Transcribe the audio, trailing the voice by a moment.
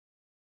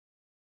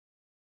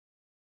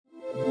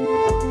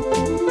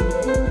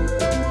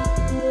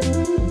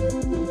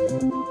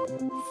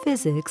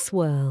Physics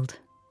World.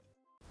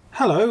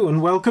 Hello and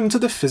welcome to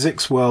the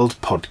Physics World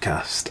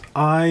podcast.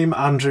 I'm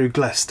Andrew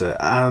Glester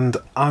and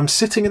I'm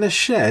sitting in a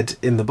shed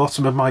in the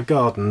bottom of my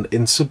garden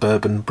in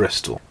suburban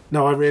Bristol.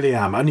 No, I really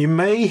am, and you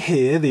may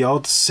hear the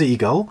odd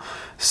seagull,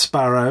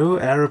 sparrow,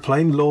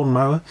 aeroplane,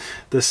 lawnmower,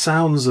 the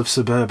sounds of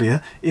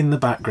suburbia in the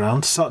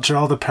background. Such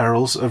are the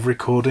perils of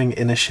recording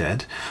in a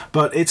shed,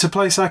 but it's a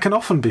place I can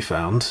often be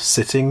found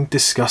sitting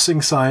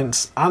discussing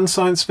science and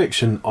science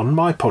fiction on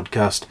my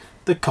podcast,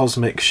 The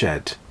Cosmic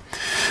Shed.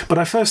 But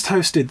I first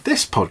hosted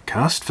this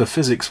podcast for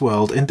Physics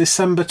World in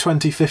December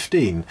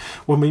 2015,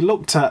 when we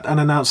looked at and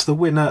announced the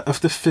winner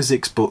of the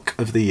Physics Book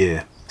of the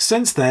Year.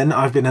 Since then,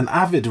 I've been an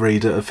avid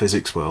reader of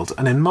Physics World,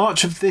 and in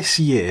March of this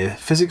year,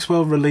 Physics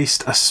World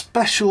released a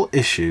special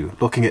issue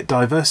looking at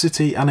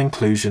diversity and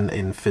inclusion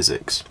in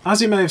physics.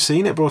 As you may have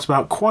seen, it brought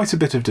about quite a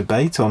bit of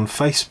debate on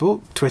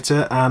Facebook,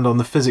 Twitter, and on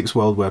the Physics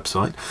World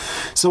website,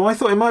 so I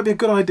thought it might be a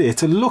good idea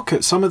to look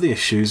at some of the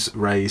issues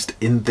raised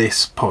in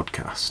this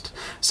podcast.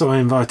 So I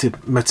invited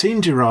Mateen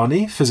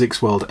Jirani,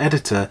 Physics World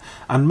editor,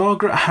 and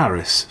Margaret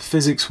Harris,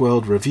 Physics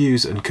World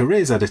Reviews and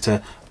Careers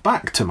editor,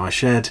 back to my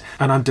shed,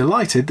 and I'm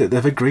delighted that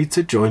they've agreed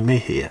to join me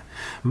here.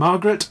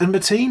 Margaret and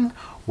Mateen,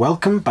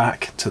 welcome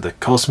back to the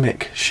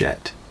Cosmic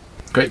Shed.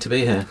 Great to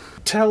be here.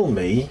 Tell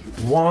me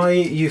why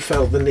you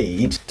felt the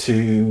need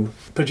to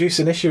produce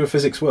an issue of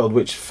Physics World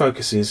which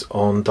focuses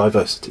on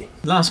diversity.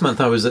 Last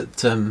month I was at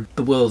the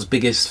world's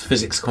biggest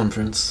physics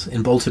conference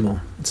in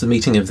Baltimore. It's a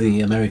meeting of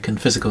the American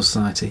Physical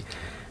Society,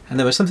 and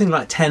there were something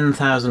like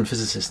 10,000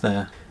 physicists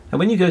there. And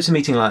when you go to a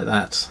meeting like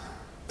that,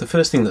 the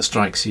first thing that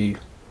strikes you,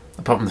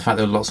 apart from the fact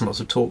there were lots and lots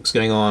of talks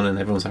going on and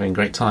everyone's having a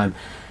great time,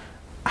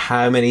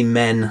 how many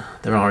men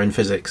there are in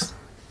physics.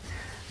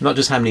 Not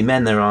just how many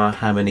men there are,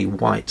 how many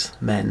white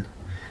men.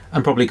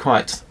 And probably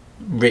quite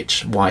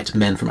rich white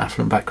men from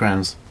affluent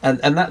backgrounds. And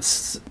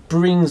that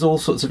brings all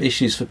sorts of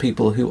issues for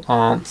people who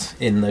aren't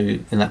in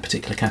that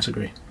particular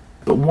category.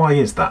 But why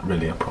is that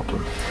really a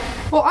problem?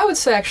 Well, I would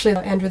say actually,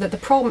 Andrew, that the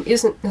problem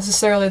isn't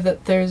necessarily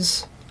that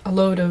there's a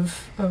load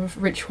of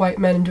rich white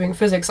men doing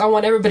physics. I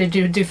want everybody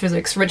to do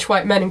physics, rich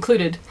white men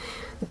included.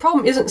 The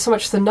problem isn't so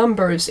much the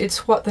numbers,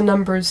 it's what the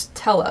numbers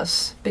tell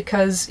us.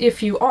 Because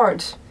if you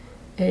aren't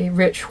a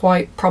rich,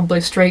 white, probably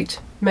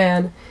straight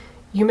man,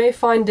 you may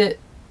find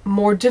it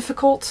more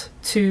difficult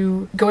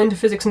to go into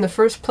physics in the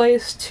first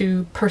place,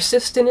 to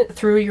persist in it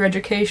through your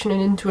education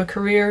and into a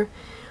career,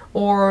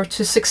 or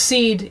to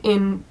succeed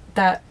in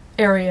that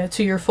area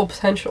to your full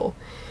potential,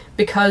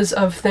 because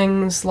of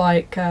things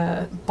like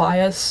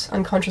bias,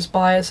 unconscious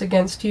bias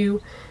against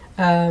you,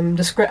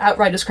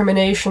 outright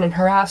discrimination and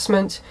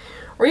harassment,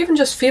 or even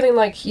just feeling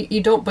like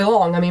you don't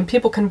belong. I mean,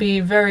 people can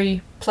be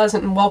very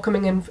pleasant and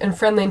welcoming and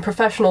friendly and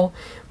professional,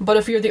 but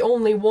if you're the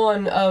only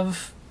one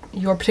of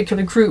your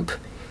particular group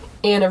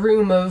in a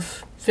room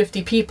of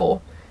 50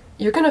 people,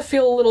 you're going to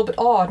feel a little bit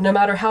odd, no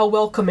matter how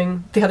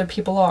welcoming the other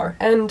people are.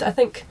 And I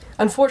think,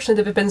 unfortunately,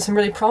 there have been some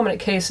really prominent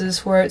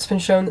cases where it's been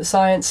shown that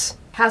science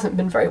hasn't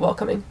been very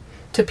welcoming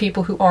to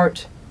people who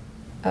aren't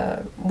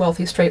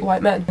wealthy, straight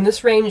white men. And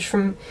this ranged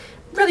from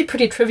really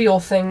pretty trivial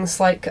things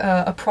like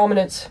a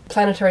prominent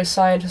planetary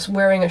scientist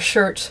wearing a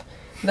shirt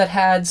that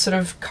had sort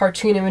of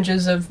cartoon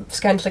images of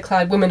scantily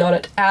clad women on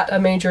it at a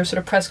major sort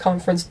of press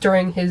conference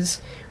during his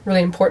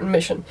really important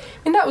mission.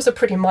 I mean, that was a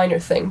pretty minor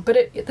thing, but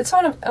it's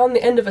on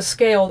the end of a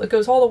scale that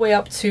goes all the way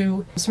up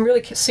to some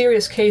really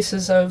serious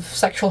cases of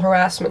sexual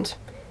harassment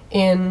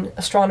in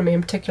astronomy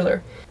in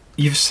particular.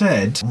 You've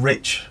said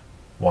rich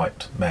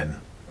white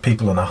men,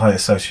 people in a higher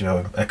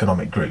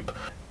socio-economic group.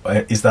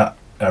 Is that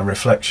a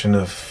reflection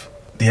of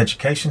the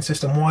education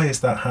system? Why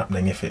is that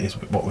happening if it is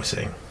what we're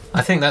seeing?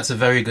 I think that's a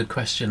very good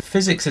question.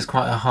 Physics is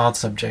quite a hard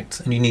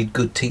subject, and you need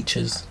good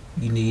teachers.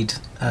 You need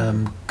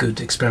good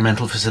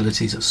experimental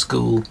facilities at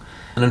school.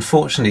 And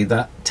unfortunately,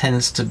 that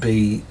tends to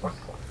be,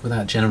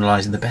 without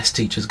generalising, the best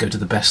teachers go to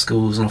the best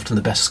schools, and often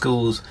the best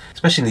schools,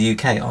 especially in the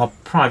UK, are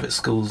private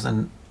schools.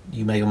 And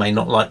you may or may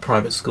not like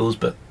private schools,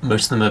 but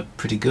most of them are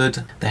pretty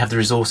good. They have the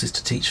resources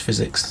to teach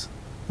physics,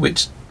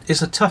 which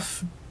is a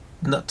tough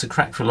nut to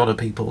crack for a lot of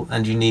people,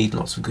 and you need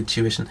lots of good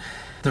tuition.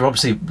 There are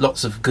obviously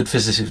lots of good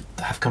physicists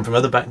who have come from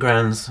other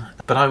backgrounds,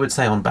 but I would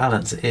say on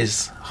balance it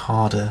is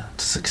harder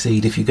to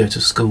succeed if you go to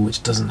a school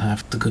which doesn't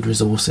have the good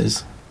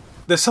resources.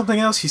 There's something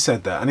else you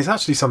said there, and it's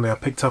actually something I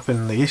picked up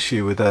in the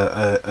issue with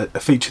a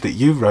feature that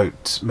you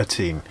wrote,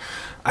 Mateen,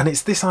 and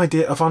it's this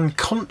idea of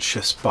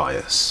unconscious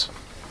bias.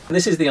 And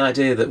this is the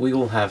idea that we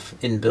all have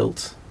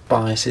inbuilt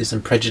biases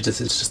and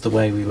prejudices, just the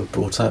way we were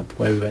brought up,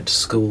 where we went to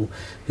school,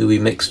 who we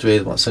mixed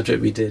with, what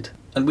subject we did.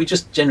 And we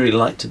just generally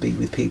like to be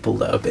with people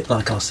that are a bit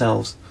like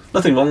ourselves.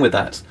 Nothing wrong with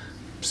that,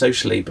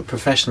 socially, but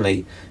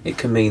professionally, it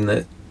can mean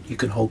that you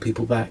can hold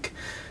people back.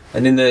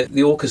 And in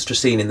the orchestra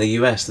scene in the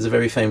US, there's a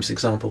very famous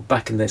example.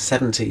 Back in the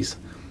 70s,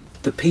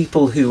 the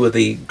people who were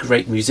the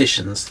great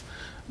musicians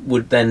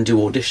would then do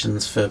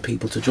auditions for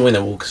people to join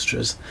their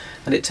orchestras.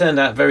 And it turned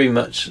out very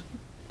much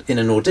in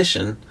an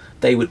audition,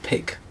 they would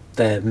pick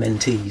their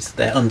mentees,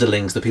 their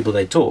underlings, the people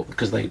they taught,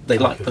 because they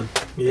liked them.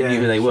 They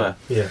knew who they were.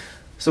 Yeah.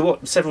 So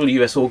what several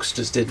US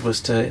orchestras did was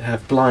to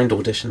have blind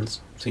auditions.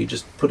 So you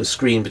just put a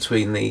screen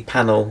between the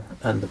panel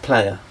and the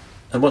player.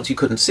 And once you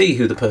couldn't see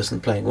who the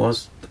person playing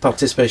was, the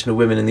participation of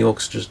women in the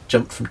orchestras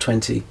jumped from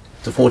 20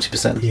 to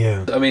 40%.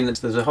 Yeah. I mean,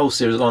 there's a whole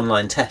series of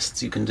online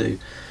tests you can do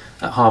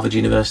at Harvard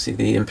University,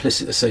 the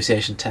implicit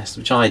association test,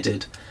 which I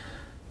did.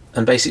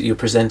 And basically you're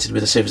presented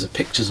with a series of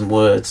pictures and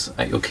words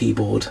at your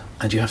keyboard,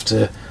 and you have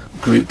to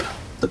group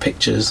the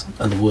pictures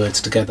and the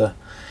words together.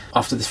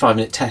 After this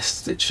 5-minute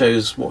test, it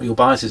shows what your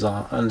biases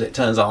are, and it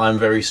turns out I'm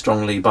very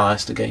strongly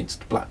biased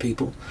against black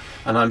people,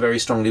 and I'm very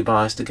strongly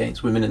biased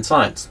against women in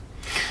science.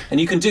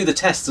 And you can do the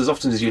tests as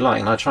often as you like,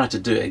 and I tried to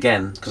do it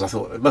again, because I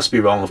thought, it must be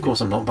wrong, of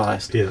course I'm not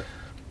biased. Yeah.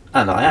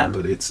 And I am.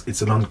 But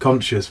it's an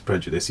unconscious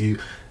prejudice. You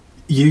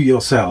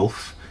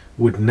yourself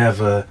would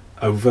never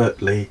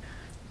overtly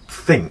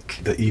think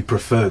that you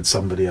preferred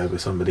somebody over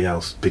somebody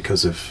else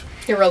because of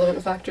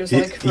irrelevant factors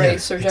like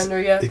race or gender.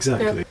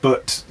 Exactly. Yeah.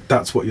 But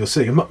that's what you're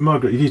seeing.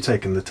 Margaret, have you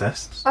taken the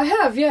tests? I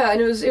have, yeah, and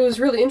it was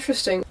really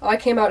interesting. I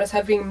came out as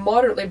having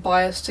moderately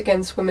biased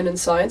against women in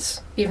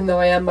science, even though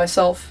I am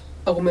myself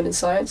a woman in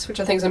science, which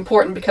I think is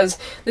important because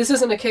this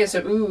isn't a case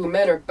of, ooh,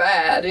 men are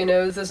bad,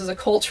 this is a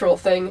cultural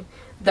thing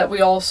that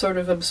we all sort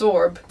of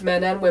absorb,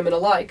 men and women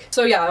alike.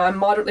 So yeah, I'm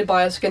moderately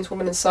biased against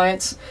women in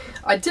science.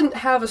 I didn't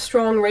have a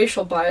strong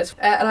racial bias,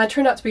 and I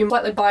turned out to be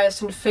slightly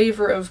biased in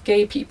favor of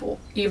gay people,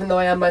 even though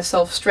I am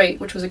myself straight,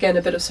 which was again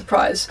a bit of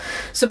surprise.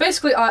 So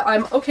basically,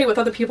 I'm okay with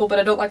other people, but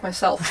I don't like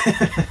myself.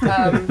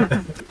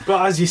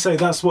 But as you say,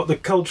 that's what the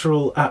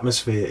cultural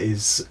atmosphere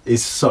is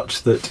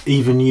such that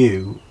even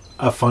you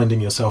are finding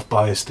yourself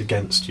biased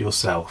against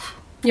yourself.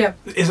 Yeah.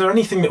 Is there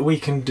anything that we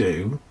can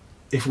do?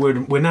 If we're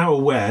now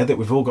aware that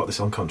we've all got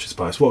this unconscious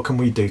bias, what can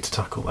we do to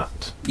tackle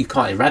that? You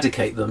can't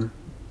eradicate them,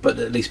 but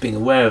at least being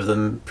aware of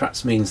them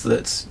perhaps means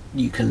that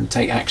you can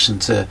take action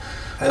to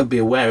be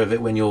aware of it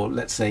when you're,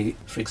 let's say,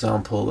 for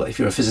example, if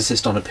you're a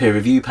physicist on a peer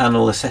review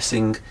panel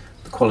assessing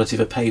the quality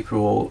of a paper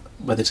or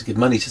whether to give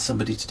money to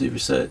somebody to do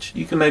research.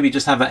 You can maybe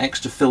just have that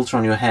extra filter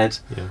on your head,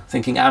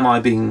 thinking,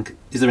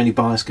 is there any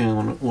bias going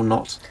on or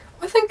not?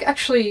 I think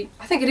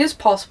it is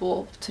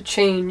possible to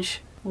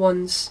change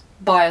one's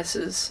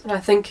biases, and I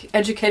think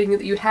educating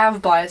that you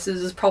have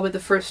biases is probably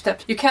the first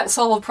step. You can't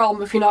solve a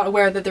problem if you're not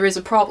aware that there is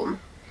a problem.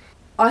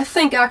 I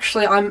think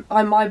actually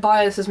my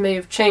biases may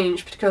have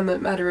changed, particularly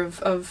in the matter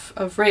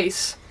of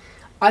race.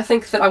 I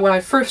think that when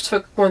I first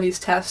took one of these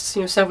tests,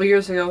 several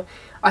years ago,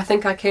 I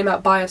think I came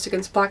out biased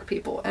against black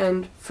people,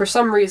 and for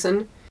some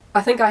reason,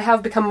 I think I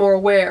have become more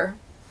aware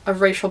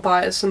of racial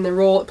bias and the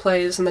role it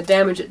plays and the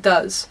damage it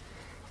does.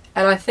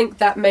 And I think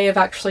that may have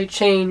actually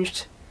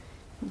changed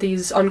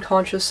these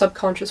unconscious,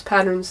 subconscious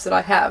patterns that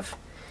I have.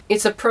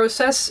 It's a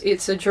process,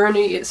 it's a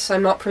journey,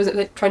 I'm not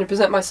trying to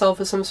present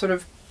myself as some sort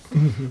of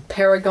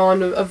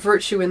paragon of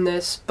virtue in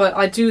this, but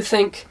I do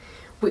think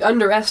we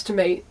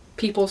underestimate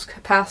people's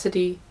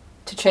capacity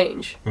to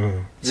change.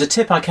 There's a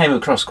tip I came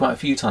across quite a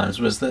few times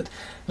was that,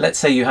 let's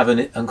say you have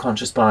an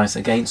unconscious bias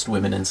against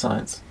women in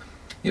science.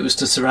 It was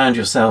to surround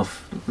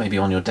yourself, maybe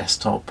on your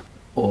desktop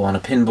or on a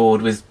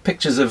pinboard, with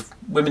pictures of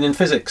women in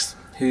physics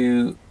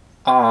who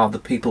are the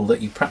people that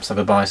you perhaps have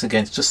a bias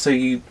against, just so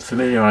you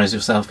familiarise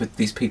yourself with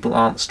these people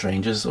aren't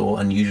strangers or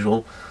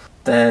unusual.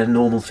 They're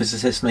normal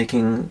physicists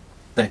making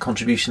their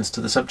contributions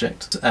to the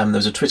subject. There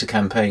was a Twitter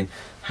campaign,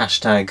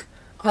 hashtag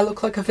I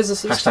look like a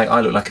physicist. Hashtag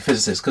I look like a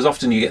physicist, because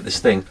often you get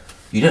this thing,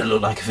 you don't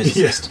look like a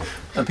physicist. Yes.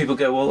 And people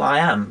go, well, I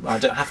am. I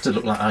don't have to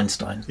look like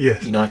Einstein.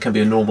 Yes. I can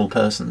be a normal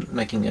person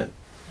making a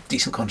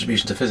decent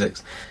contribution to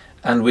physics.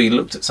 And we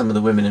looked at some of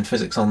the women in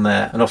physics on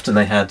there, and often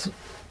they had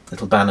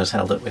little banners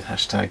held up with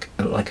hashtag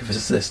I look like a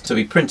physicist. So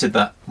we printed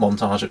that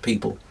montage of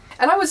people.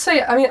 And I would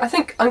say, I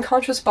think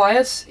unconscious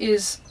bias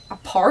is a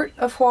part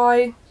of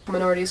why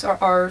minorities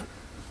are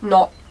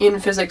not in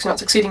physics, not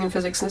succeeding in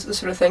physics, and this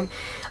sort of thing.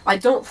 I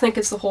don't think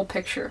it's the whole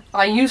picture.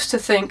 I used to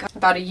think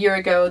about a year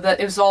ago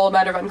that it was all a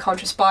matter of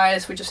unconscious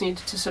bias. We just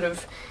needed to sort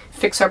of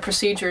fix our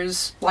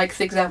procedures, like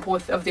the example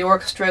of the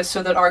orchestra,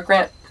 so that our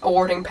grant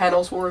awarding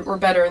panels were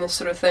better and this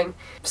sort of thing.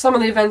 Some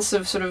of the events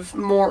of sort of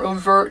more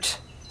overt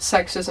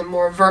sexism,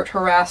 more overt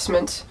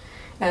harassment,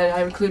 and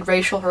I include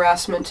racial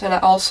harassment, and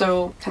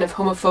also kind of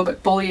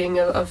homophobic bullying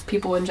of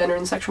people in gender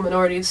and sexual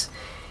minorities,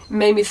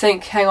 made me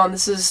think, hang on,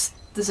 this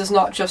is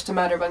not just a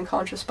matter of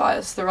unconscious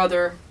bias. There are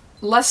other,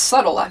 less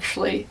subtle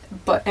actually,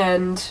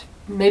 and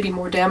maybe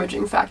more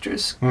damaging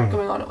factors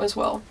going on as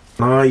well.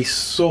 I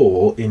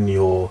saw in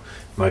your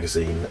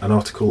magazine an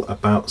article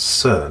about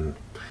CERN,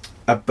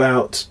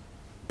 about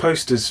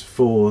posters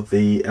for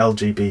the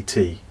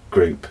LGBT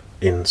group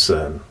in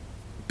CERN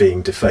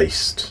being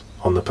defaced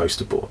on the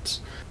poster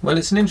boards. Well,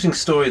 it's an interesting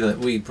story that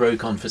we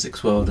broke on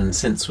Physics World and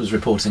since was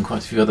reported in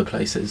quite a few other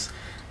places.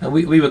 And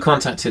we were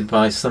contacted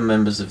by some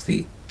members of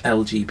the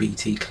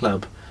LGBT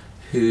club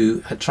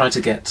who had tried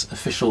to get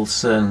official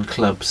CERN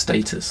club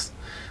status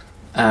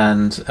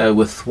and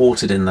were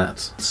thwarted in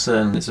that.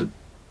 CERN is a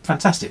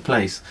fantastic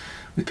place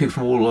with people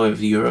from all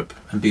over Europe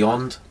and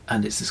beyond,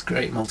 and it's this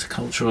great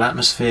multicultural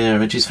atmosphere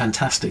which is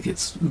fantastic.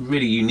 It's a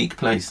really unique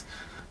place.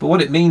 But what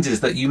it means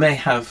is that you may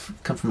have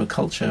come from a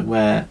culture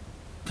where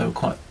there were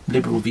quite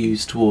liberal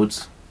views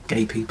towards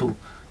gay people,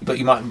 but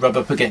you might rub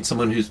up against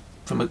someone who's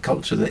from a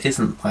culture that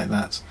isn't like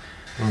that.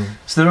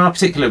 So there are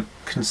particular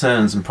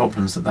concerns and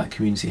problems that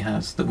community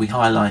has that we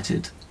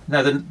highlighted.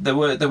 Now,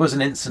 there was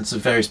an instance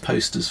of various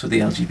posters for the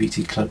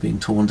LGBT club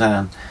being torn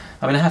down.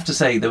 I mean, I have to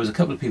say there was a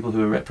couple of people who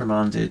were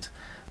reprimanded.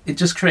 It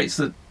just creates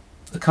the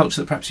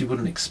culture that perhaps you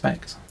wouldn't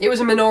expect. It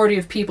was a minority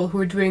of people who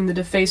were doing the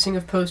defacing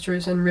of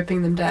posters and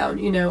ripping them down.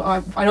 You know,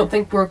 I don't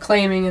think we're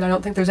claiming, and I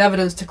don't think there's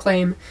evidence to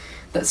claim,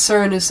 that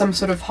CERN is some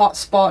sort of hot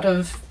spot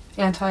of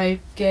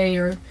anti-gay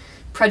or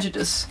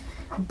prejudice.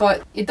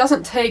 But it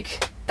doesn't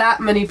take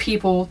that many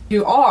people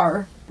who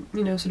are,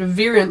 you know, sort of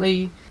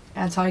virulently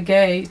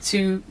anti-gay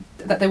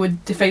that they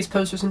would deface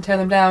posters and tear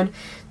them down,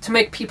 to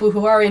make people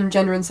who are in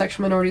gender and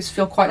sexual minorities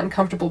feel quite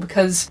uncomfortable,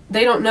 because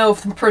they don't know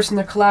if the person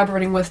they're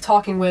collaborating with,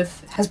 talking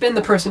with, has been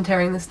the person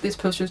tearing these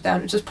posters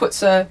down. It just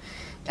puts a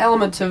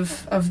element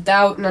of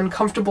doubt and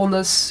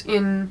uncomfortableness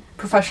in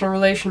professional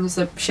relations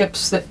that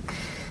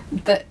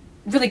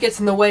really gets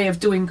in the way of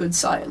doing good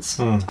science.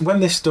 When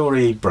this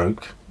story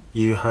broke,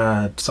 you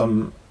had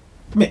some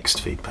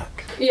mixed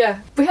feedback.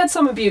 Yeah, we had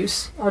some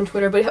abuse on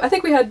Twitter, but I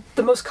think we had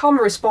the most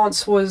common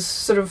response was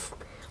sort of,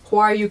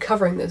 why are you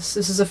covering this?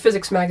 This is a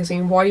physics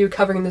magazine. Why are you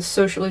covering this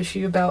social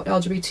issue about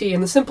LGBT?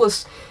 And the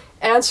simplest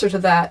answer to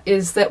that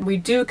is that we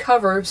do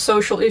cover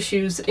social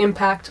issues that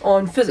impact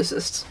on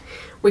physicists.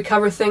 We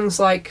cover things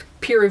like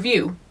peer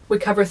review. We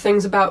cover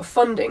things about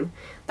funding.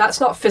 That's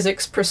not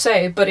physics per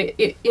se, but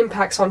it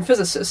impacts on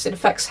physicists. It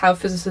affects how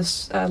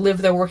physicists live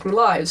their working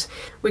lives.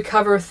 We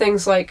cover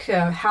things like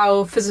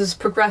how physicists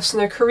progress in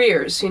their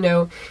careers. You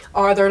know,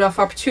 are there enough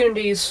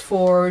opportunities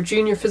for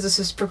junior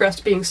physicists to progress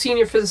to being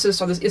senior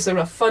physicists? Is there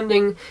enough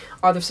funding?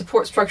 Are there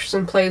support structures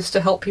in place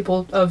to help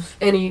people of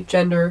any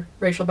gender,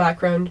 racial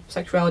background,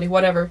 sexuality,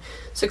 whatever,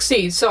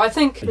 succeed? So I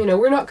think, you know,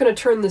 we're not going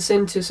to turn this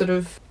into sort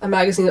of a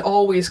magazine that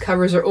always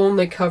covers or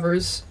only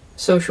covers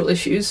social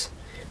issues.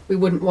 We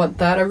wouldn't want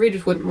that. Our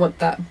readers wouldn't want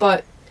that.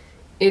 But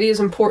it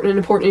is an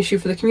important issue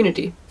for the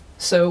community.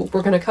 So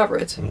we're going to cover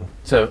it.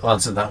 So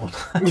answer that one.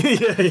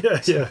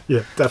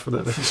 yeah,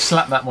 definitely.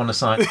 Slap that one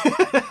aside.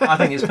 I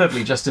think it's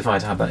perfectly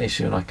justified to have that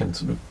issue, and I can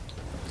sort of,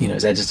 you know,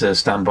 as editor,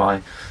 stand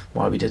by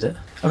why we did it.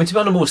 I mean, to be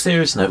on a more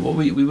serious note,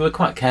 we were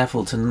quite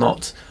careful to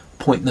not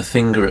point the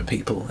finger at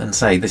people and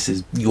say, this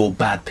is your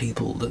bad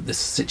people, that this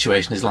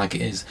situation is like it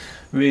is.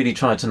 Really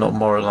tried to not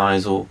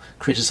moralise or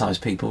criticise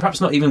people.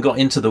 Perhaps not even got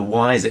into the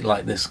why is it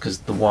like this, because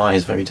the why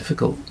is very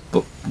difficult.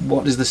 But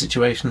what is the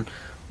situation?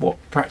 What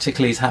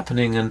practically is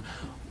happening, and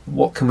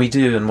what can we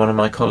do? And one of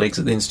my colleagues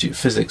at the Institute of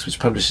Physics, which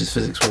publishes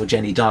Physics World,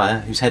 Jenny Dyer,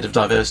 who's head of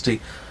diversity,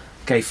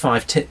 gave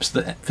 5 tips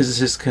that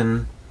physicists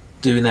can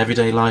do in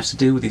everyday lives to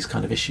deal with these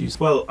kind of issues.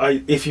 Well,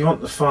 if you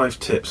want the 5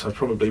 tips, I'd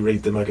probably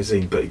read the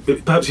magazine, but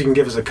perhaps you can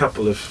give us a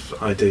couple of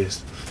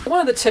ideas. One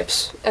of the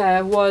tips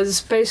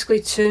was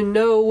basically to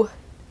know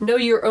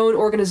your own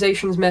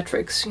organization's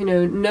metrics. You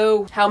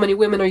know how many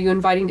women are you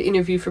inviting to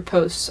interview for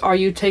posts? Are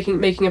you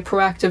making a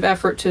proactive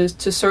effort to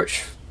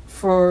search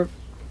for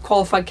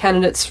qualified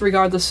candidates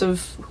regardless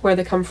of where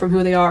they come from,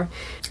 who they are?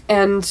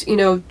 And, you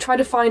know, try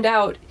to find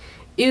out,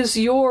 is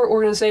your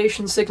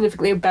organization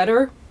significantly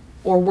better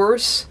or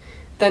worse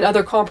than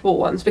other comparable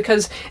ones?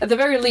 Because at the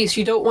very least,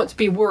 you don't want to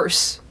be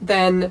worse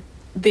than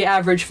the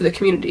average for the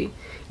community.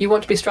 You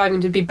want to be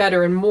striving to be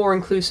better and more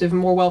inclusive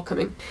and more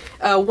welcoming.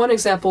 One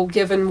example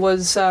given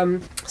was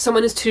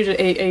someone instituted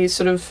a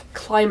sort of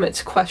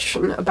climate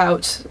question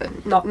about,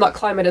 not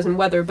climate as in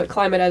weather, but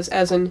climate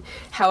as in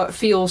how it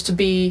feels to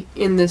be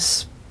in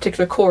this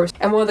particular course.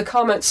 And one of the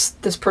comments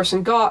this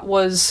person got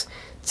was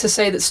to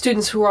say that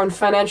students who are on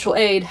financial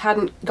aid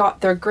hadn't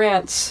got their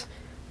grants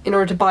in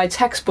order to buy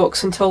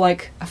textbooks until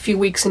like a few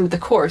weeks into the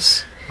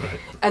course. Right.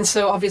 And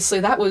so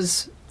obviously that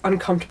was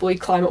uncomfortably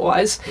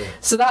climate-wise. Yeah.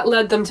 So that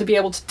led them to be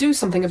able to do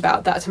something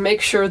about that, to make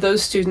sure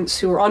those students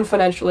who are on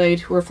financial aid,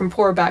 who are from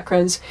poorer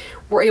backgrounds,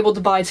 were able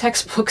to buy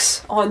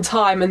textbooks on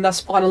time and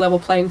thus on a level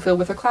playing field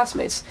with their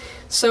classmates.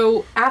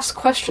 So ask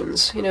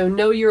questions,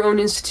 know your own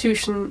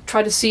institution,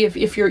 try to see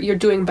if you're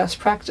doing best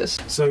practice.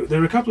 So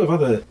there are a couple of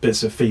other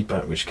bits of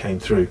feedback which came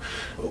through.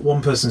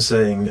 One person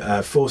saying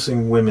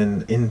forcing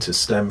women into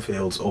STEM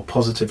fields or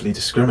positively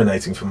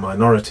discriminating for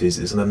minorities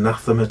is an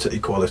anathema to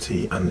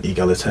equality and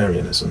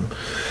egalitarianism.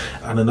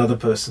 And another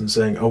person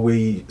saying, are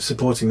we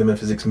supporting them in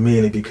physics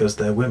merely because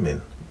they're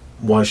women?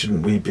 Why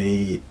shouldn't we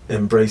be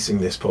embracing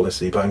this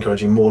policy by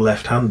encouraging more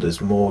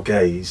left-handers, more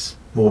gays,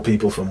 more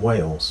people from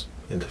Wales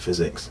into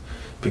physics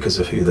because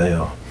of who they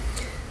are?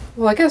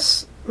 Well, I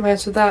guess my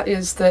answer to that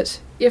is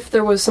that if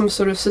there was some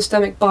sort of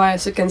systemic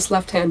bias against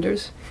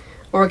left-handers,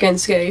 or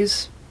against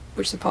gays,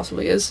 which there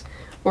possibly is,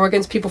 or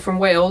against people from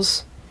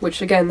Wales,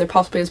 which again there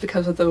possibly is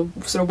because of the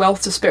sort of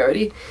wealth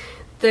disparity,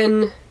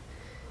 then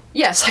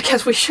yes, I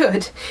guess we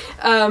should,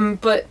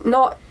 but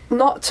not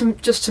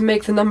just to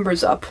make the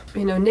numbers up.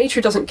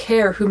 Nature doesn't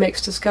care who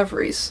makes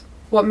discoveries.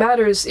 What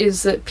matters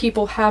is that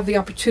people have the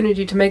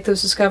opportunity to make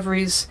those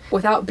discoveries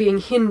without being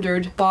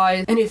hindered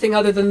by anything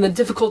other than the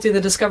difficulty of the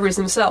discoveries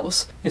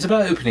themselves. It's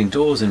about opening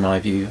doors, in my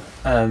view.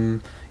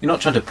 You're not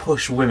trying to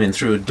push women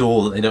through a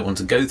door that they don't want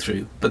to go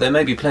through, but there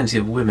may be plenty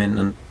of women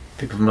and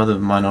people from other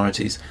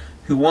minorities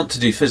who want to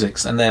do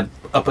physics, and they're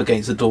up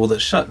against a door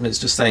that's shut, and it's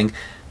just saying,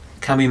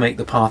 can we make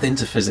the path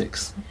into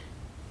physics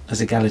as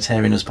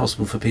egalitarian as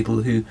possible for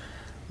people who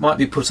might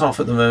be put off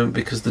at the moment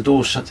because the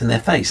door's shut in their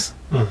face?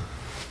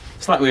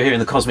 It's like we were here in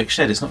the Cosmic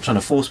Shed. It's not trying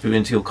to force people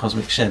into your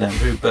Cosmic Shed,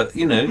 Andrew, but,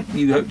 you know,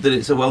 you hope that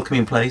it's a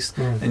welcoming place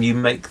and you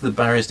make the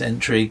barriers to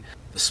entry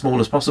as small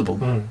as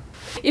possible.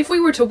 If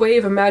we were to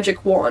wave a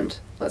magic wand,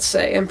 let's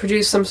say, and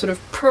produce some sort of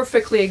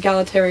perfectly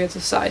egalitarian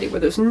society where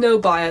there's no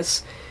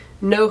bias,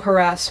 no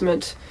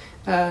harassment,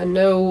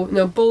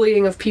 no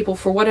bullying of people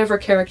for whatever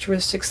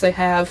characteristics they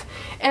have,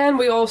 and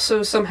we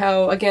also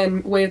somehow,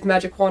 again, waved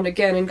magic wand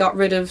again and got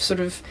rid of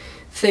sort of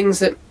things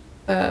that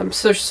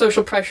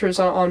social pressures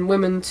on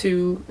women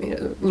to,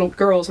 little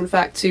girls, in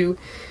fact, to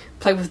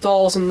play with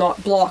dolls and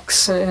not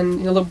blocks,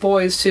 and little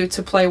boys to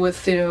play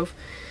with,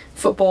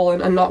 football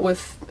and not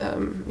with,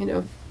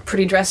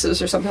 pretty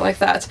dresses or something like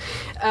that.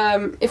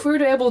 If we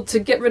were able to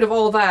get rid of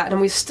all that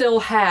and we still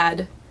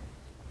had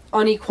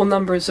unequal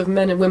numbers of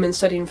men and women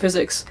studying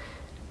physics,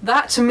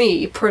 that to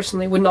me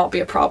personally would not be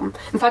a problem.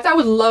 In fact, I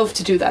would love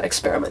to do that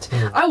experiment.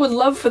 I would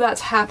love for that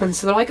to happen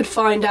so that I could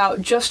find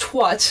out just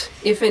what,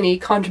 if any,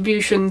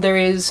 contribution there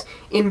is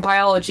in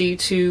biology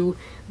to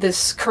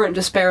this current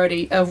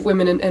disparity of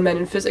women and men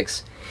in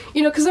physics.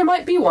 Because there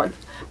might be one.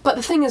 But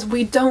the thing is,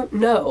 we don't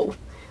know.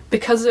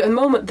 Because at the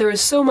moment there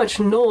is so much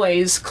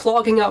noise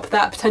clogging up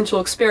that potential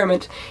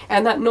experiment,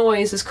 and that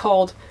noise is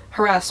called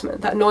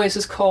harassment, that noise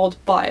is called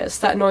bias,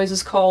 that noise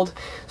is called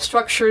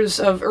structures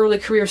of early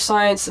career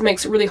science that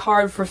makes it really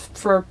hard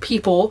for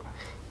people,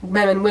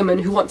 men and women,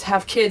 who want to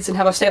have kids and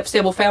have a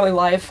stable family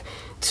life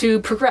to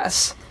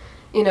progress.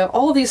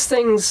 All these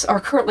things are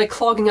currently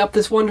clogging up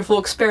this wonderful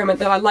experiment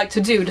that I'd like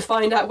to do to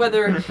find out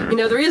whether,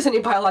 there is any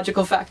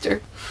biological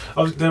factor.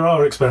 There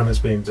are experiments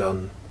being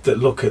done that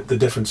look at the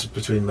difference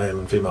between male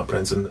and female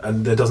brains,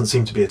 and there doesn't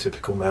seem to be a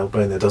typical male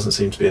brain, there doesn't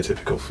seem to be a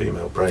typical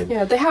female brain.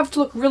 Yeah, they have to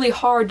look really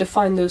hard to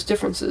find those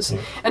differences.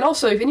 And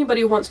also, if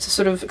anybody wants to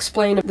sort of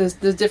explain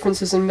the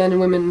differences in men and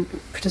women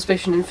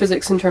participation in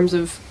physics in terms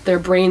of their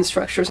brain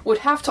structures, would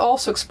have to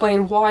also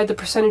explain why the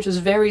percentages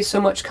vary so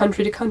much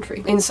country to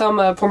country. In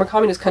some former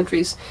communist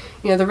countries,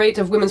 the rate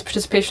of women's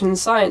participation in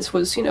science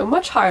was,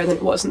 much higher than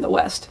it was in the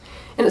West.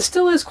 And it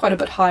still is quite a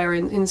bit higher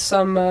in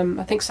some,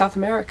 I think, South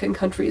American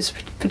countries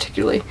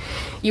particularly.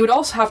 You would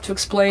also have to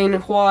explain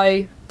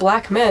why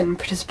black men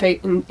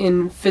participate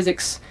in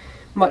physics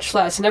much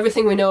less. And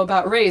everything we know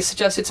about race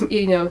suggests it's,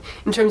 in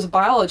terms of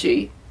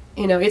biology,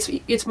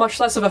 it's much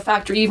less of a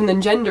factor even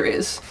than gender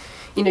is.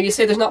 You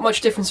say there's not much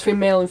difference between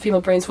male and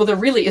female brains. Well, there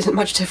really isn't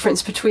much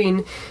difference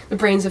between the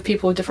brains of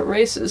people of different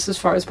races, as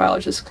far as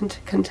biologists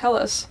can tell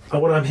us.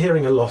 What I'm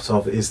hearing a lot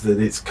of is that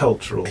it's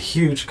cultural, a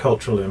huge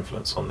cultural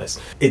influence on this.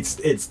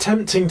 It's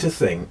tempting to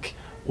think,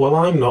 well,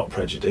 I'm not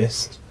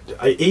prejudiced.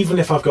 Even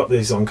if I've got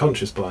this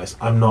unconscious bias,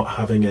 I'm not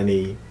having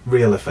any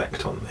real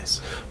effect on this.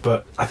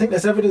 But I think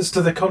there's evidence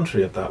to the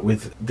contrary of that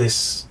with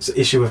this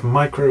issue of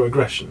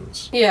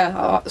microaggressions.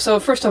 Yeah, so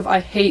first off,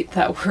 I hate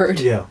that word.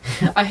 Yeah.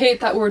 I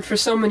hate that word for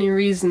so many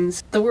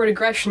reasons. The word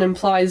aggression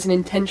implies an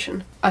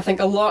intention. I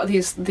think a lot of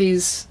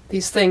these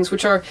things,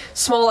 which are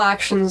small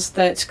actions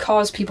that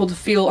cause people to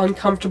feel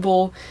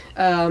uncomfortable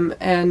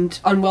and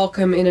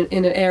unwelcome in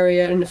an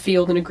area, in a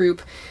field, in a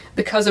group,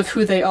 because of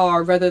who they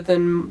are rather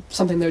than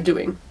something they're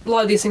doing. A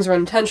lot of these things are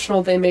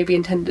unintentional. They may be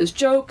intended as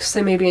jokes,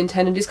 they may be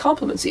intended as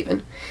compliments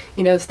even.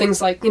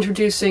 Things like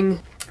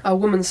introducing a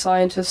woman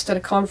scientist at a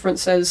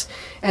conference says,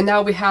 and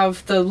now we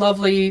have the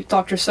lovely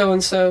Dr.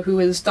 So-and-so who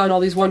has done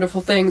all these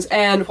wonderful things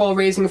and while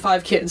raising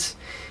 5 kids.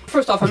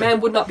 First off, a man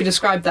would not be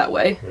described that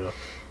way. Yeah.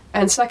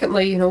 And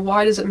secondly,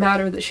 why does it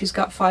matter that she's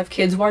got 5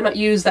 kids? Why not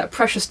use that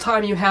precious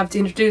time you have to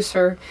introduce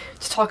her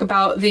to talk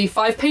about the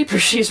 5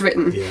 papers she's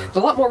written? Yeah. It's a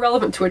lot more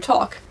relevant to her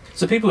talk.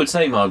 So people would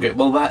say, Margaret,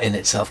 well, that in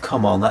itself,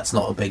 come on, that's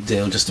not a big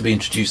deal just to be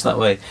introduced that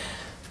way.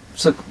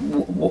 So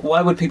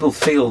why would people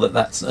feel that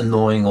that's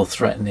annoying or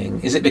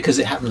threatening? Is it because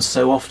it happens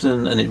so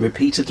often and it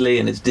repeatedly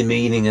and it's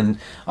demeaning, and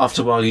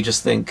after a while you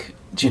just think,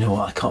 do you know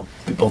what, I can't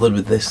be bothered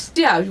with this?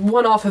 Yeah,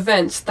 one-off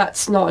events,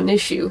 that's not an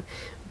issue.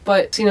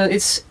 But,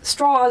 it's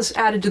straws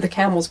added to the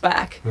camel's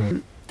back.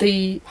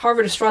 The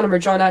Harvard astronomer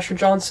John Asher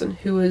Johnson,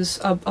 who is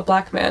a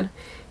black man,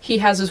 he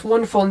has this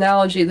wonderful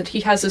analogy that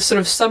he has this sort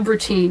of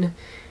subroutine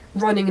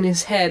running in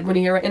his head when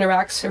he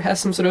interacts or has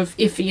some sort of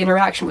iffy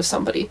interaction with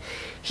somebody.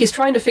 He's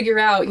trying to figure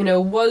out,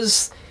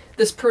 was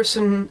this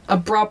person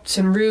abrupt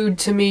and rude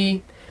to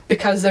me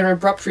because they're an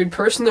abrupt, rude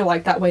person, they're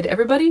like that way to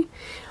everybody?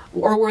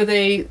 Or were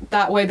they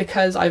that way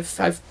because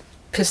I've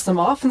pissed them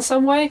off in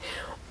some way?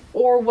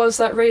 Or was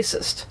that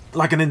racist?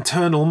 Like an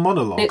internal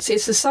monologue. It's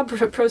a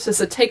separate process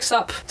that takes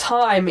up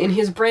time in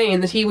his brain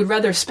that he would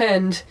rather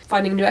spend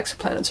finding new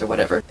exoplanets or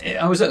whatever.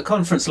 I was at a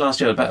conference last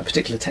year about a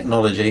particular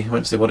technology. I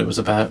went to see what it was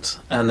about,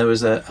 and there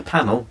was a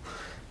panel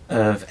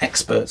of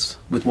experts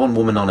with one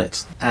woman on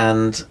it,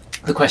 and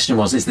the question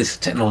was, is this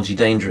technology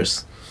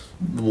dangerous?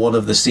 One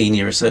of the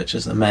senior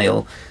researchers, a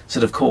male,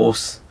 said, of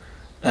course,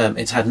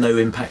 it's had no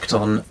impact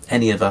on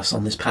any of us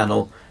on this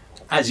panel.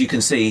 As you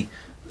can see,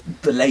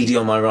 the lady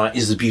on my right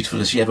is as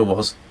beautiful as she ever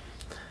was.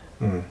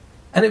 Mm.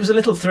 And it was a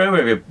little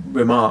throwaway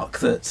remark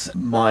that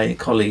my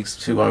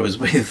colleagues who I was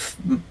with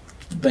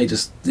made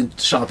us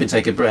sharp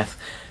intake of breath.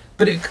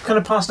 But it kind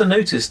of passed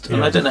unnoticed,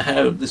 and I don't know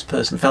how this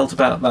person felt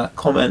about that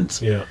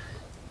comment. Yeah.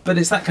 But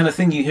it's that kind of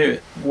thing, you hear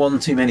it one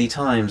too many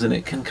times, and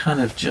it can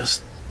kind of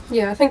just...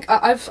 Yeah, I think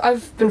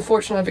I've been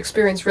fortunate. I've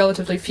experienced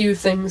relatively few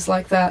things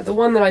like that. The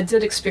one that I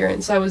did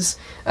experience, and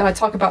I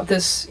talk about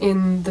this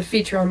in the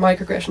feature on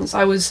microaggressions,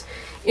 I was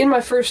in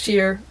my first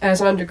year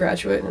as an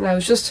undergraduate, and I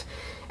was just,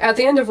 at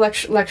the end of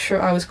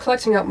lecture, I was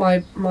collecting up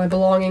my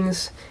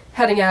belongings,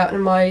 heading out,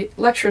 and my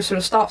lecturer sort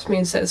of stops me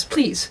and says,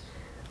 "Please,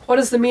 what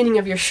is the meaning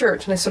of your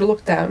shirt?" And I sort of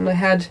looked down,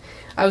 and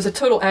I was a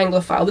total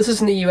Anglophile. This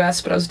is in the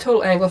US, but I was a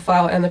total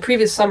Anglophile, and the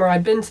previous summer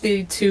I'd been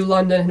to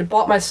London and had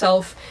bought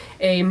myself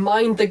a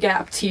Mind the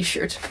Gap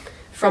t-shirt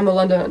from the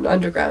London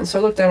Underground. So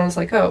I looked down and I was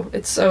like,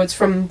 it's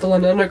from the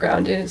London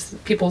Underground.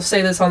 People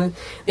say this on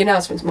the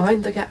announcements,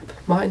 Mind the Gap,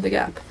 Mind the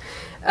Gap,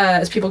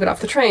 as people get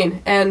off the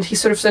train. And he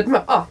sort of said,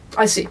 "Oh,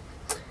 I see.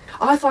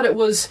 I thought it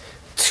was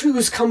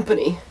Two's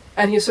Company."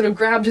 And he sort of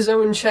grabbed his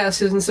own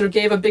chest and sort of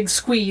gave a big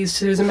squeeze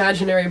to his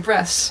imaginary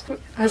breasts.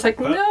 I was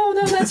like, no,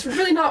 that's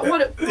really not what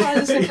it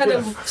was. And kind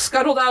of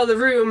scuttled out of the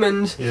room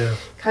and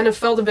kind of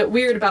felt a bit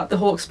weird about the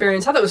whole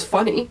experience. I thought it was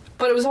funny,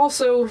 but it was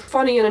also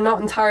funny in a not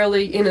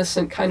entirely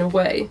innocent kind of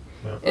way.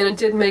 Yeah. And it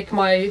did make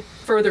my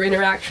further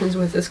interactions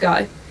with this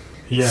guy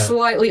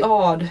slightly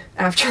odd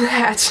after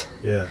that.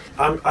 Yeah.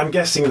 I'm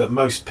guessing that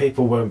most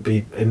people won't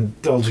be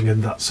indulging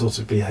in that sort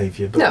of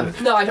behaviour.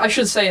 No, I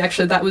should say,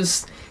 actually,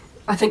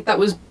 I think that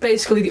was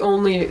basically the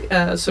only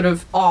sort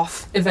of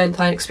off event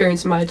I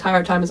experienced in my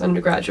entire time as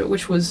undergraduate,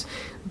 which was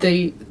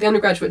the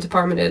undergraduate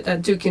department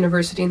at Duke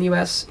University in the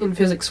US in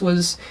physics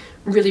was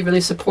really, really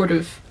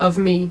supportive of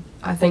me,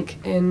 I think,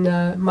 in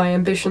my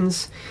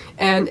ambitions.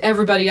 And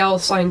everybody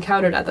else I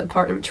encountered at that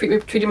department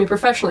treated me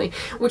professionally,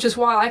 which is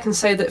why I can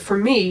say that for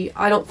me,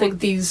 I don't think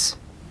these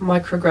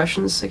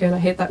microaggressions, again, I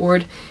hate that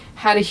word,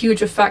 had a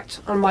huge effect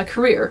on my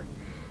career.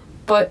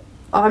 But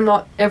I'm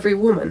not every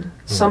woman.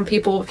 Some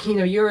people,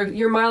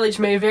 your mileage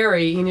may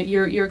vary,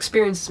 your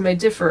experiences may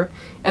differ,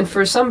 and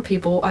for some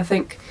people, I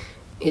think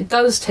it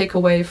does take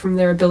away from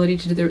their ability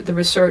to do the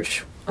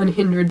research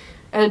unhindered,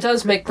 and it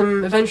does make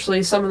them,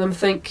 eventually, some of them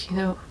think,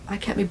 I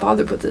can't be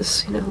bothered with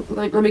this,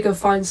 let me go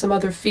find some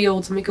other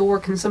field, let me go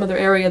work in some other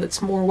area that's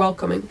more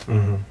welcoming.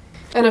 Mm-hmm.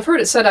 And I've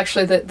heard it said,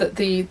 actually, that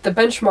the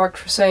benchmark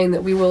for saying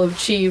that we will have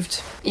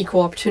achieved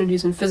equal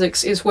opportunities in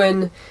physics is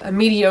when a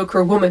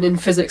mediocre woman in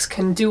physics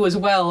can do as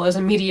well as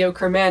a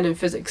mediocre man in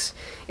physics.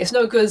 It's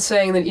no good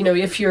saying that,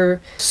 if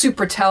you're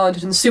super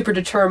talented and super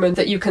determined,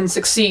 that you can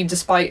succeed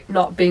despite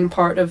not being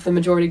part of the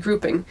majority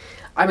grouping.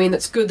 I mean,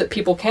 it's good that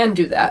people can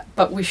do that,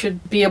 but we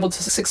should be able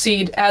to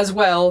succeed as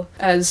well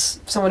as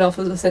someone else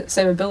with the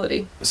same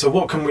ability. So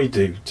what can we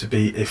do to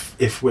be, if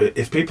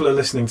people are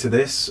listening to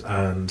this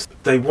and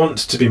they want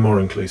to be more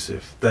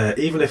inclusive,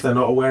 even if they're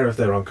not aware of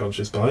their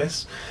unconscious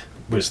bias,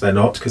 which they're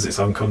not because it's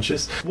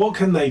unconscious, what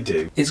can they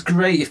do? It's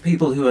great if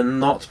people who are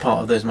not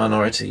part of those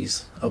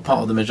minorities or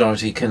part of the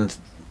majority can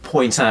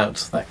point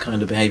out that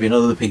kind of behaviour in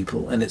other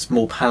people, and it's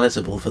more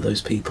palatable for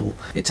those people.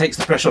 It takes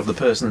the pressure off the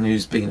person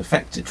who's being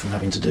affected from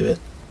having to do it.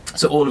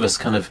 So all of us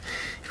kind of,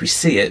 if we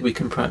see it, we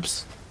can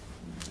perhaps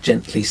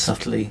gently,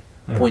 subtly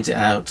point it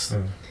out.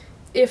 Mm.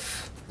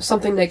 If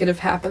something negative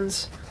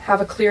happens, have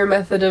a clear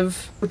method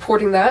of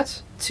reporting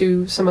that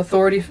to some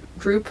authority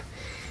group,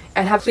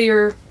 and have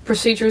clear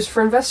procedures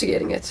for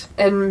investigating it,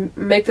 and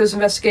make those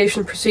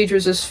investigation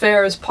procedures as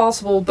fair as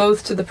possible,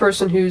 both to the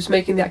person who's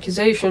making the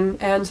accusation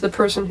and to the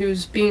person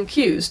who's being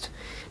accused.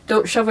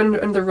 Don't shove it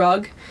under the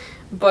rug,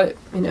 but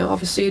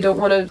obviously you don't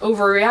want to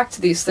overreact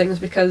to these things,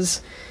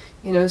 because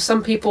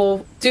some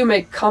people do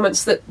make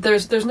comments that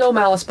there's no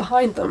malice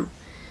behind them,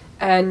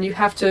 and you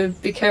have to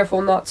be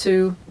careful not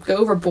to go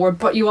overboard,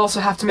 but you also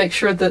have to make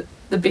sure that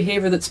the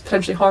behavior that's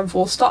potentially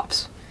harmful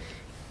stops.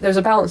 There's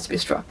a balance to be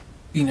struck.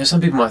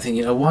 Some people might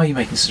think, why are you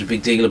making such a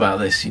big deal about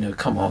this?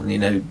 Come on,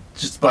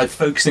 just by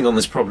focusing on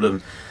this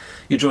problem,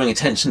 you're drawing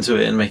attention to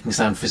it and making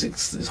sound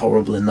physics is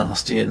horrible and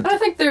nasty. And I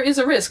think there is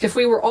a risk if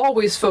we were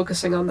always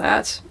focusing on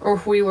that, or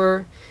if we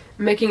were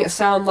making it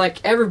sound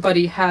like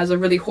everybody has a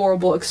really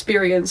horrible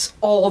experience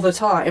all the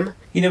time.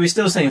 We're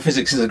still saying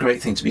physics is a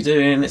great thing to be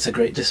doing, it's a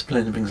great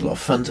discipline, it brings a lot of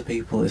fun to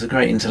people, it's a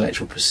great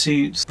intellectual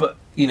pursuit, but,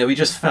 we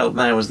just felt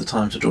now was the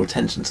time to draw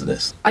attention to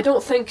this. I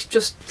don't think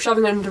just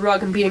shoving it under the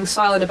rug and being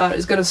silent about it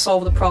is going to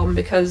solve the problem,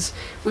 because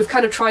we've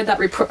kind of tried that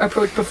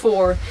approach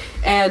before,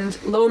 and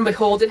lo and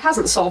behold, it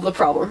hasn't solved the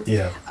problem.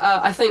 Yeah.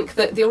 I think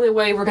that the only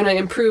way we're going to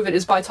improve it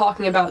is by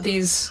talking about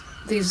these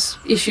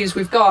issues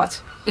we've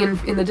got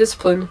in the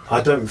discipline.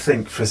 I don't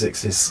think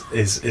physics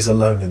is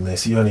alone in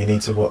this. You only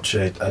need to watch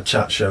a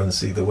chat show and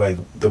see the way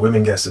the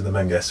women guests and the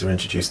men guests are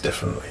introduced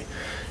differently.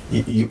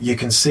 you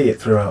can see it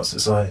throughout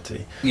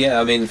society. Yeah,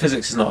 I mean,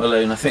 physics is not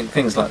alone. I think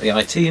things like the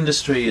IT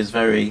industry is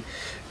very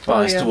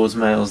biased towards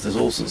males. There's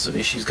all sorts of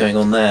issues going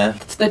on there.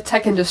 The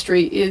tech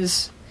industry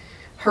is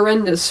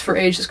horrendous for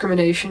age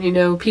discrimination. You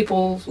know,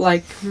 people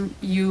like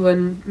you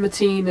and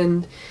Mateen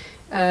and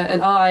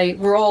I,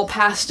 we're all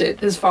past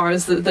it as far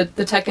as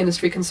the tech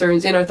industry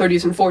concerns, in our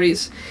 30s and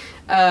 40s.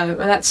 And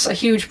that's a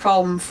huge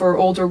problem for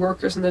older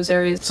workers in those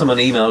areas. Someone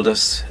emailed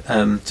us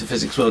to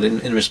Physics World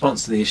in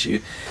response to the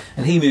issue,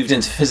 and he moved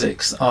into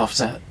physics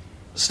after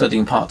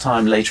studying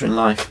part-time later in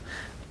life,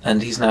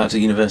 and he's now at a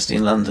university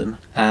in London,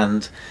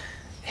 and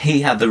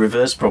he had the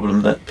reverse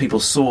problem that people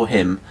saw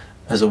him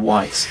as a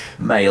white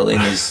male in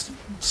his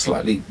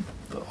slightly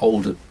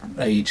older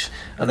age,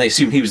 and they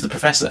assumed he was the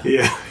professor.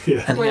 Yeah.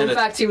 And when in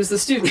fact he was the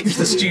student. He was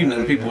the student,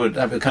 and people would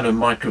have a kind of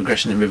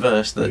microaggression in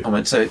reverse, the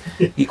comment. So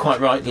he quite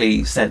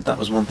rightly said that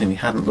was one thing we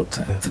hadn't looked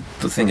at,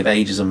 the thing of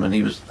ageism, and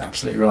he was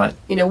absolutely right.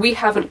 You know, we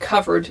haven't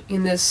covered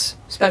in this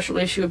special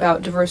issue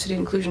about diversity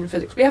and inclusion in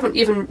physics. We haven't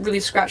even really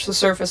scratched the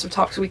surface of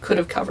topics we could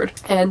have covered.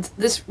 And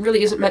this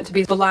really isn't meant to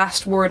be the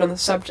last word on the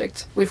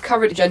subject. We've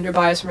covered gender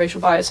bias and racial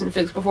bias in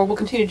physics before. We'll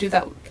continue to do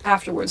that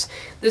afterwards.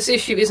 This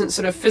issue isn't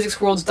sort of Physics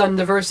World's done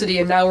diversity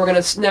and now we're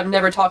going to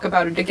never talk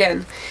about it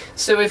again.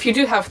 So if you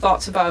do have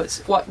thoughts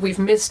about what we've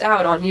missed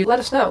out on, you let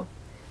us know.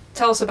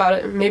 Tell us about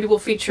it, and maybe we'll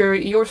feature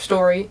your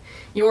story,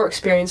 your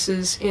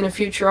experiences in a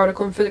future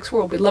article in Physics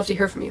World. We'd love to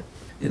hear from you.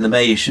 In the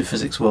May issue of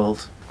Physics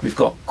World, we've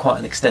got quite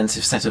an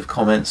extensive set of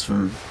comments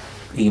from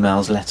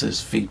emails,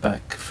 letters,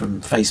 feedback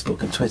from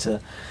Facebook and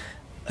Twitter.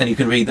 And you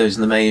can read those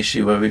in the May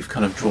issue, where we've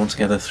kind of drawn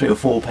together 3 or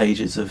 4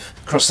 pages of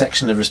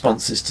cross-section of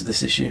responses to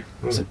this issue.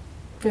 So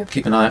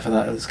keep an eye out for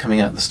that. It's coming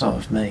out at the start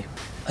of May.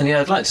 And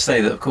yeah, I'd like to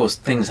say that, of course,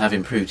 things have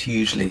improved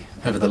hugely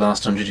over the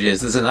last 100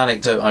 years. There's an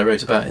anecdote I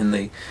wrote about in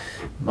the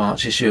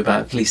March issue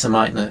about Lisa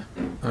Meitner.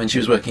 When she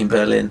was working in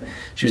Berlin,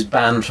 she was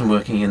banned from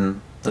working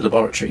in the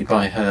laboratory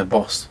by her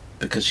boss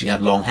because she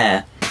had long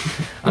hair.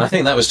 And I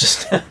think that was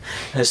just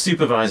her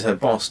supervisor, her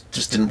boss,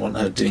 just didn't want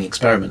her doing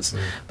experiments.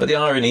 But the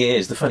irony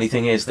is, the funny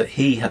thing is that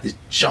he had this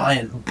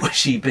giant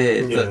bushy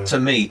beard that to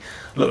me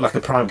looked like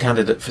a prime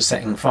candidate for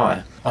setting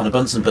fire on a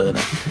Bunsen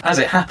burner. As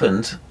it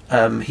happened,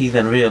 he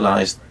then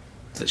realised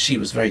that she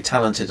was very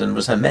talented and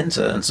was her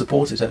mentor and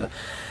supported her.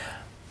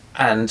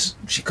 And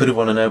she could have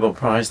won a Nobel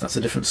Prize. That's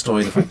a different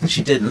story, the fact that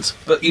she didn't.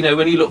 But, you know,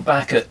 when you look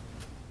back at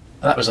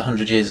that was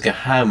 100 years ago,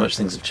 how much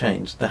things have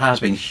changed. There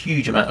has been a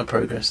huge amount of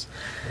progress.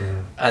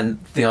 And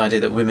the idea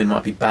that women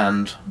might be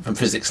banned from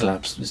physics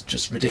labs is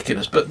just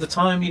ridiculous. But at the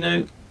time, you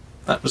know,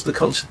 that was the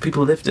culture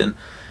people lived in.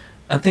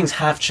 And things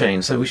have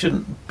changed, so we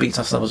shouldn't beat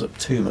ourselves up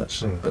too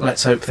much. But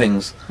let's hope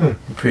things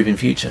improve in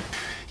future.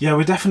 Yeah,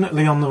 we're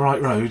definitely on the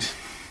right road.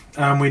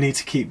 And we need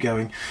to keep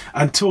going.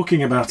 And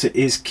talking about it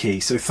is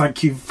key. So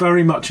thank you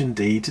very much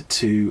indeed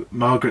to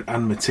Margaret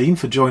and Mateen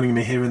for joining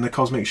me here in the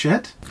Cosmic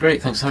Shed.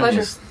 Great, thanks for having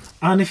us.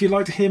 And if you'd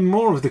like to hear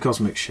more of the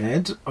Cosmic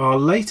Shed, our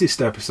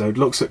latest episode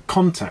looks at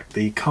Contact,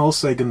 the Carl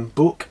Sagan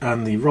book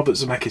and the Robert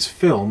Zemeckis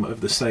film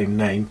of the same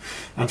name,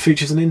 and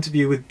features an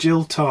interview with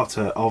Jill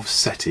Tarter of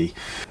SETI,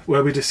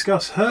 where we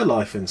discuss her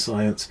life in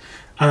science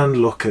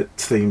and look at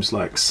themes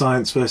like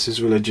science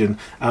versus religion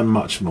and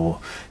much more.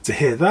 To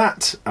hear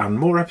that and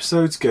more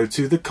episodes, go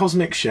to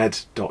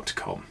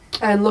thecosmicshed.com.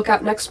 And look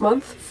out next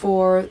month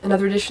for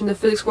another edition of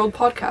the Physics World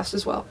podcast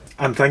as well.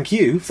 And thank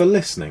you for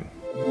listening.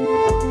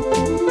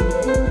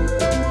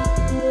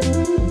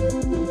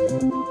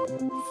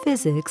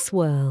 Physics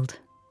World.